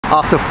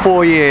After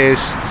 4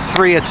 years,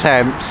 3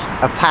 attempts,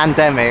 a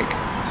pandemic,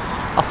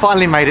 I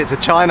finally made it to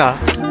China.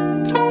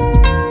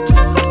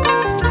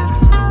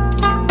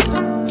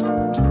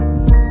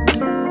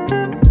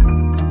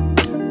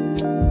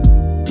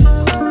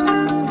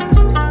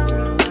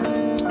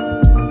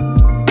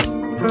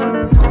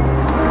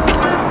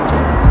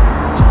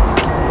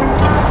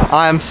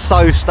 I am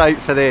so stoked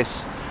for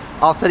this.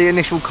 After the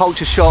initial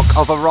culture shock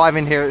of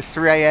arriving here at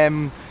 3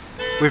 AM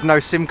with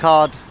no SIM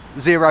card,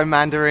 zero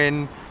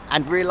Mandarin,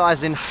 and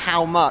realizing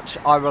how much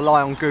I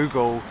rely on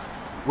Google,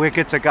 we're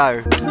good to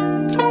go.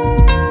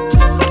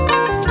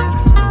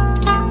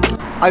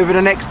 Over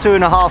the next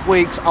 2.5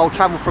 weeks, I'll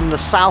travel from the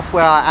south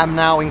where I am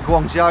now in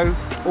Guangzhou,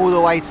 all the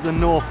way to the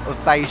north of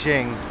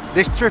Beijing.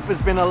 This trip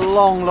has been a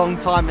long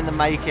time in the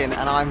making,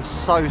 and I'm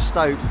so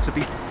stoked to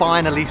be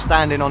finally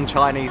standing on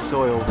Chinese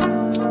soil.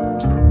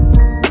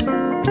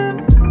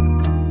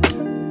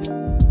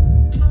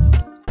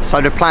 So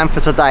the plan for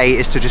today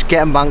is to just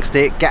get amongst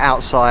it, get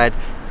outside,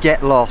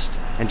 get lost,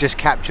 and just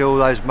capture all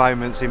those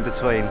moments in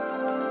between.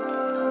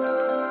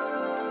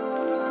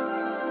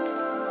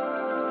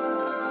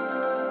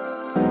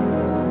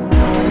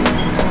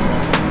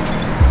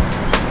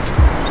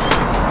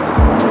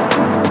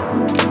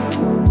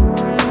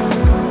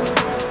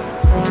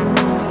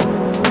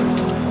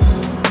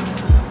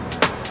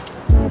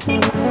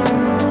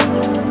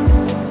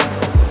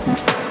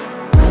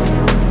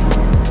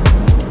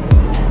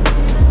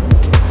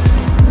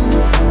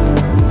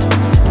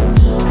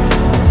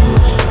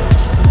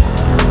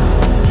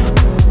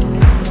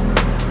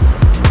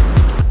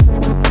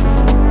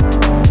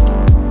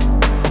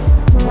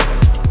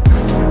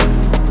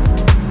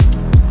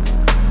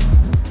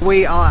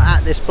 We are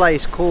at this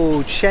place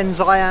called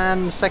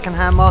Shengxian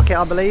second-hand market,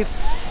 I believe.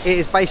 It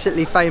is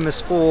basically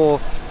famous for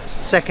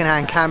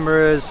second-hand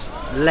cameras,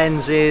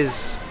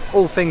 lenses,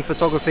 all things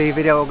photography,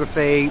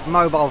 videography,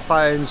 mobile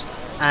phones,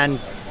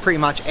 and pretty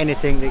much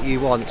anything that you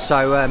want.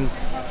 So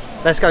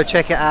let's go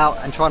check it out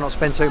and try not to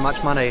spend too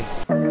much money.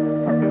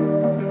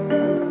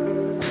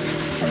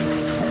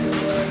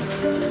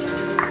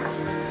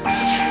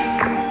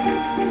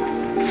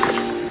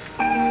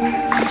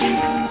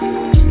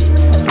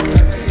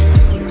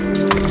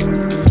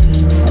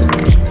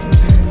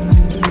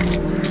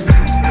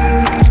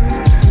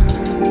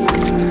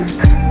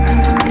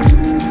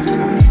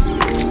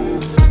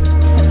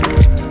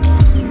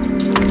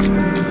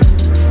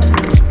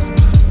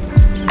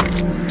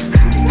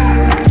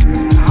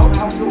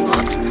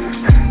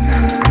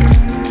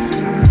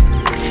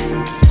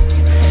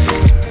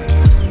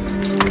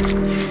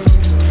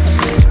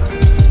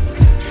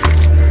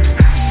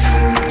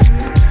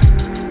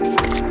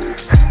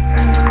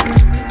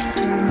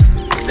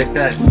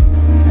 Good.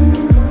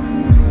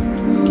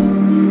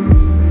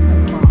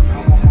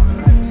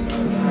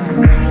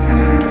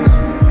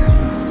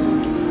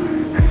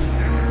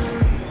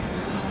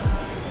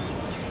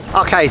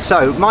 Okay,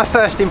 so my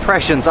first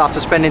impressions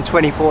after spending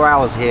 24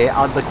 hours here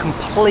are the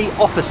complete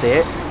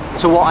opposite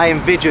to what I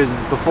envisioned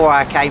before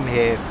I came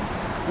here.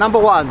 Number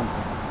one,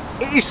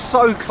 it is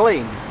so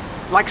clean,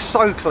 like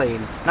so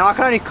clean. Now I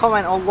can only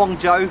comment on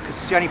Guangzhou because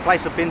it's the only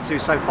place I've been to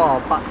so far,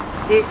 but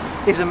it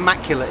is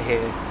immaculate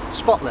here,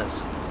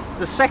 spotless.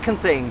 The second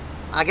thing,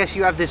 I guess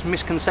you have this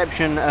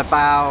misconception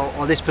about,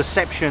 or this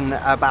perception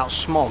about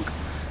smog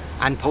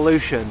and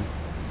pollution.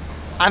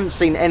 I haven't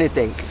seen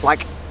anything.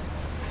 Like,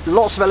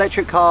 lots of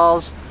electric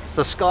cars,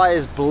 the sky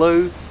is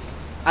blue,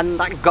 and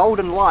that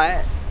golden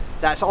light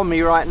that's on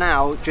me right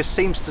now just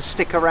seems to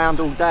stick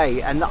around all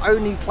day, and the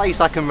only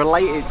place I can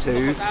relate it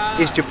to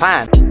is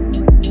Japan.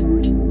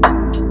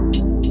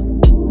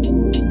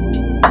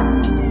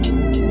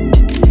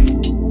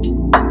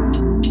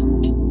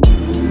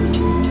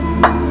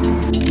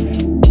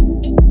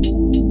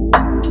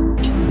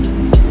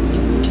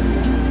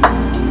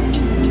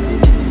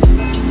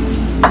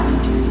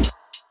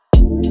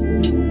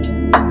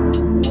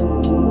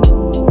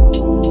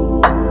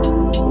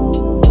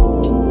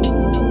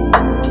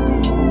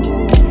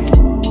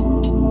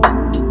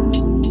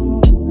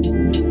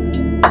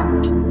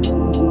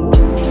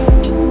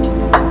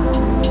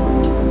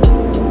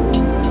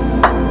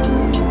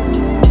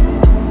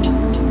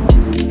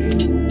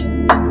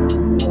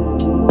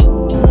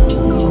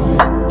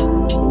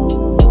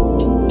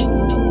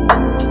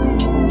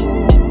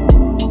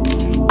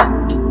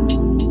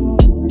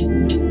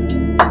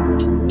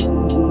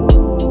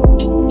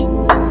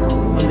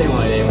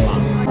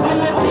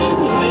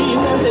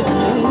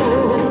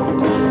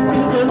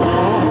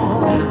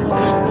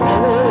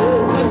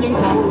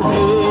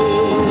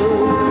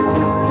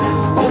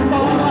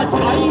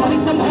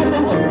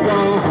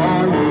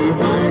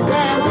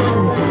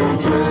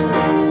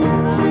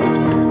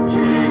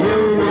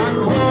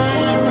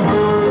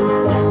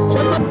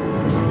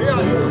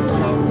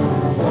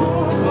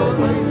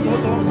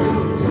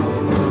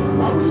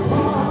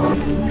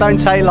 Don't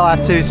take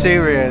life too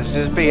serious,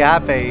 just be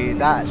happy.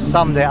 That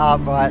summed it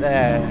up right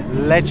there.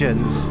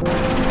 Legends.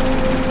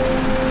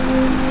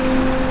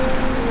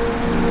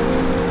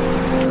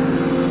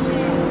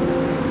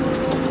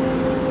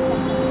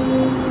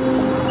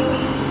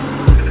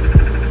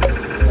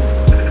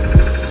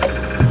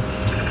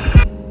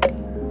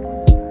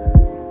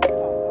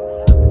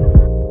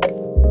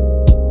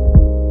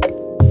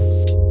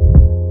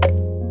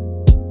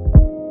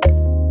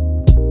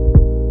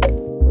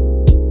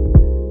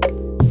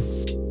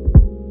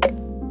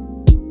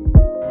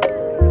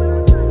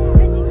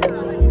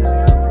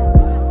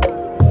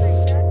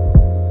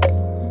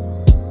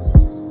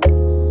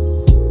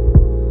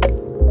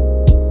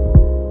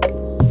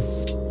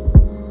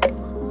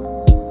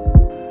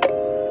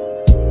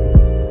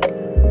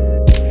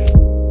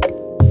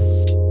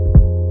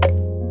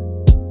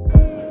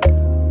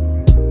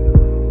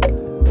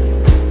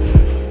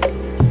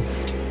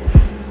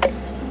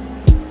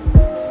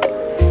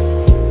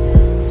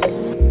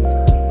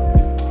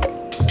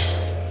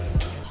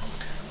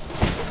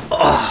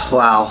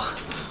 Wow,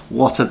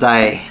 what a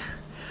day.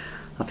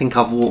 I think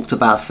I've walked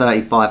about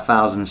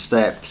 35,000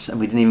 steps and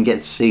we didn't even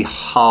get to see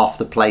half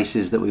the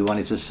places that we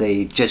wanted to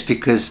see just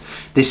because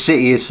this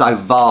city is so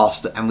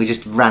vast and we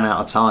just ran out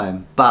of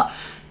time. But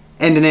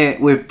ending it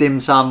with dim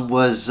sum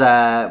was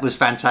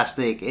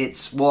fantastic.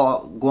 It's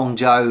what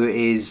Guangzhou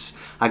is,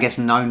 I guess,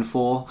 known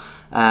for.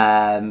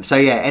 So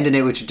yeah, ending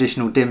it with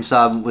traditional dim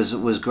sum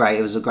was great.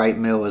 It was a great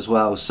meal as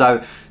well.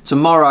 So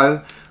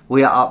tomorrow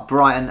we are up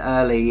bright and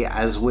early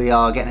as we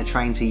are getting a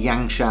train to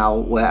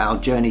Yangshan, where our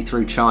journey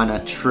through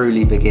China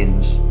truly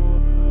begins.